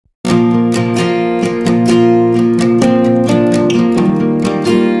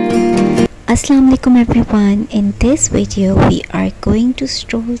Assalamu alaikum everyone. In this video we are going to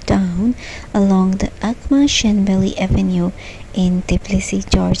stroll down along the Agmashenebeli Avenue in Tbilisi,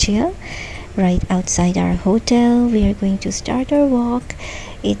 Georgia. Right outside our hotel we are going to start our walk.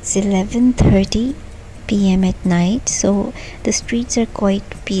 It's 11:30 p.m. at night, so the streets are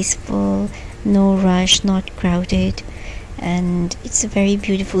quite peaceful, no rush, not crowded, and it's a very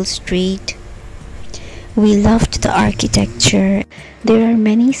beautiful street. We loved the architecture. There are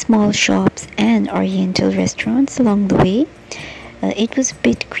many small shops and oriental restaurants along the way. It was a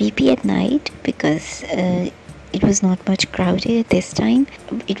bit creepy at night because it was not much crowded at this time.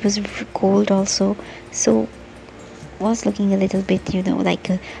 It was cold also, so was looking a little bit, like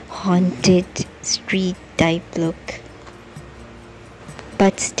a haunted street type look.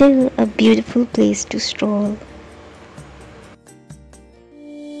 But still a beautiful place to stroll.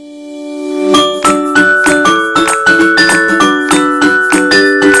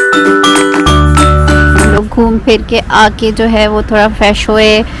 घूम फिर के आके जो है वो थोड़ा fresh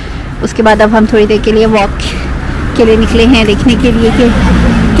हुए। उसके बाद अब हम थोड़ी देर के लिए वॉक के लिए निकले हैं, देखने के लिए कि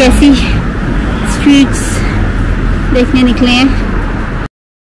कैसी स्ट्रीट्स देखने निकले हैं।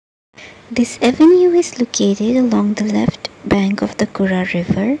 This avenue is located along the left bank of the Kura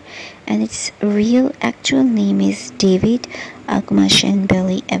River, and its real actual name is David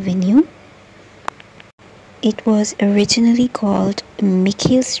Agmashenebeli Avenue. It was originally called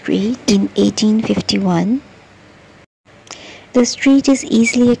Mikhail Street in 1851. The street is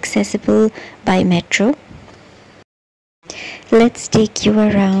easily accessible by metro. Let's take you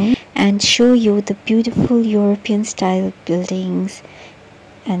around and show you the beautiful European style buildings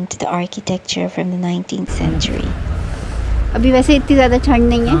and the architecture from the 19th century. अभी वैसे इतनी ज़्यादा ठंड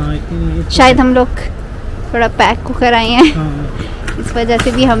नहीं है, शायद हम लोग थोड़ा पैक होकर आए हैं, इस वजह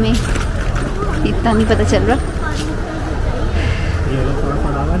से भी हमें इतना नहीं पता चल रहा।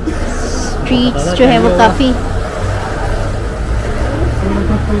 स्ट्रीट्स जो है वो काफ़ी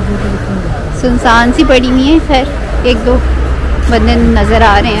सुनसान सी पड़ी हुई है। खैर एक दो बंदे नज़र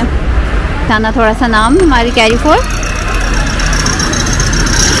आ रहे हैं। थाना थोड़ा सा नाम हमारी कैरी फॉर।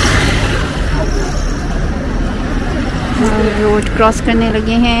 रोड क्रॉस करने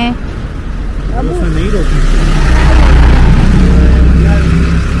लगे हैं।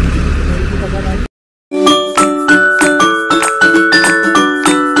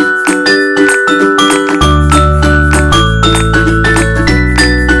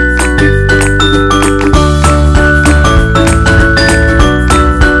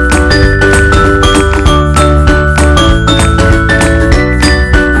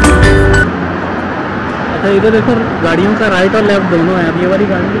 इधर देखो गाड़ियों का राइट और लेफ्ट दोनों है। अब ये वाली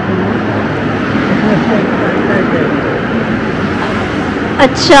गाड़ी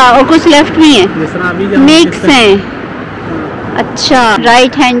अच्छा, और कुछ लेफ्ट में है, जिस तरह अभी मिक्स हैं। अच्छा,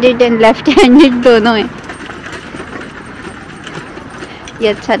 right handed and left handed दोनों हैं। ये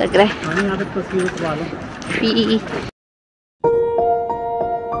अच्छा लग रहा है। यहाँ पे तस्वीर उठवा लो।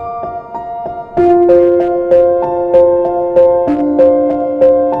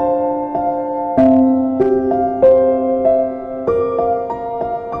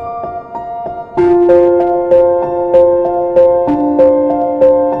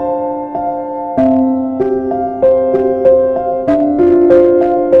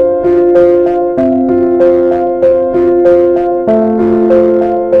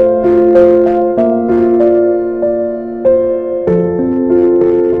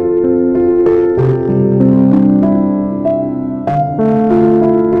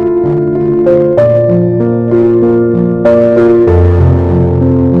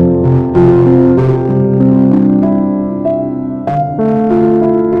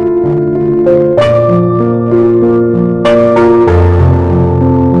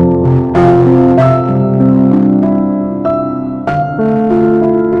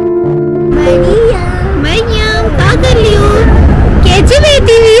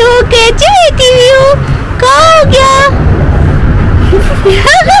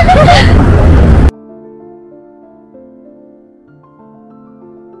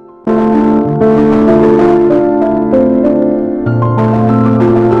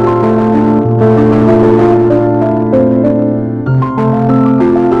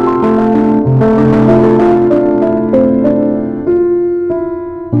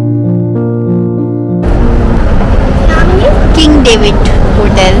 David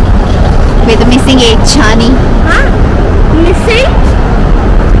Hotel with missing a chani. Huh? Missing?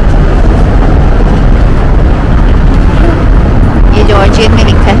 ये जॉर्जियन में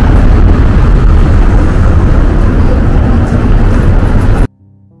लिखा है।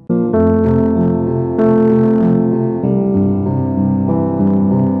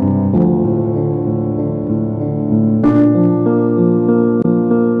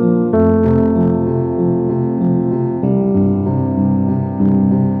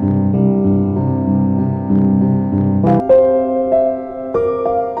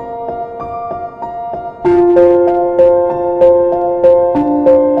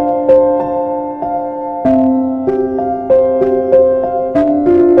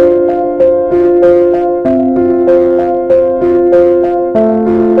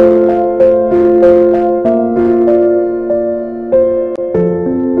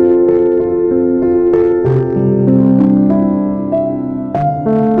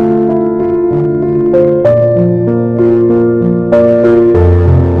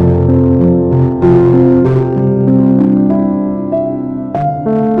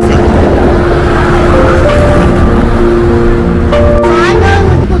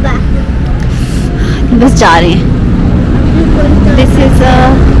 बस जा रहे हैं। This is a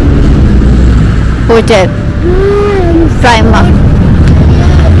hotel prima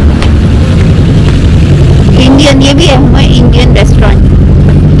Indian, ये भी है हमारे इंडियन रेस्टोरेंट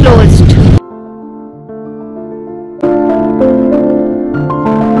क्लोज्ड।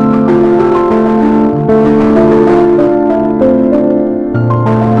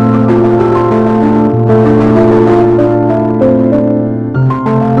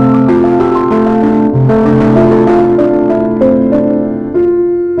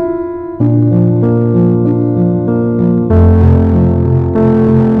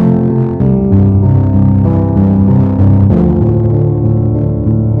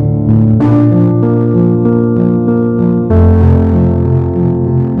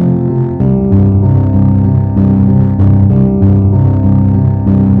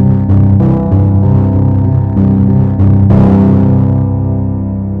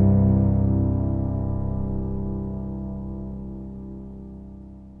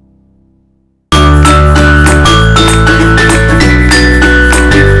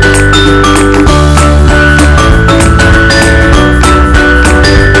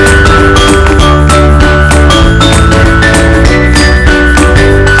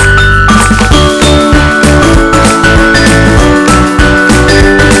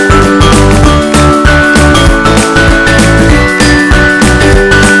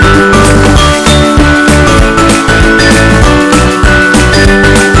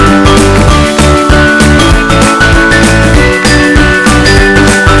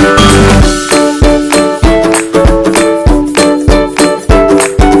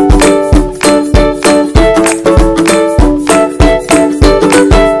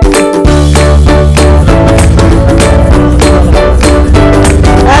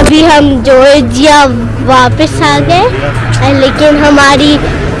 हम जॉर्जिया वापस आ गए, लेकिन हमारी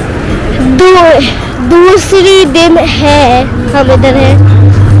दूसरी दिन है हम इधर हैं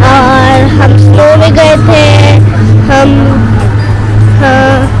और हम स्नो में गए थे। हम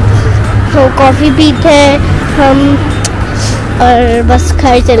कॉफ़ी पीते हम और बस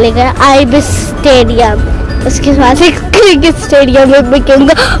घर चले गए। आईबिस स्टेडियम, उसके बाद एक क्रिकेट स्टेडियम में मैं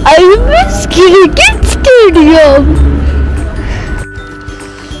कहूँगा आईबिस क्रिकेट स्टेडियम।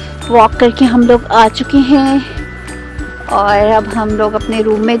 वॉक करके हम लोग आ चुके हैं और अब हम लोग अपने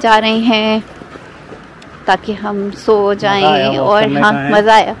रूम में जा रहे हैं ताकि हम सो जाएं। और हाँ,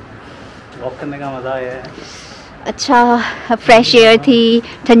 मज़ा आया, वॉक करने का मज़ा आया है। अच्छा फ्रेश एयर थी,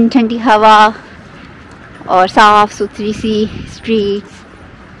 ठंडी ठंडी हवा और साफ़ सुथरी सी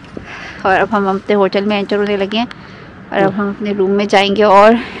स्ट्रीट्स। और अब हम अपने होटल में एंटर होने लगे हैं और अब हम अपने रूम में जाएंगे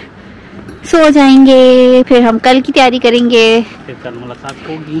और सो जाएंगे। फिर हम कल की तैयारी करेंगे, फिर कल मुलाकात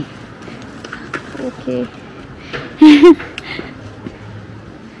होगी। ओके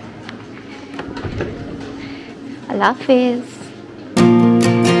अल्लाह हाफिज़।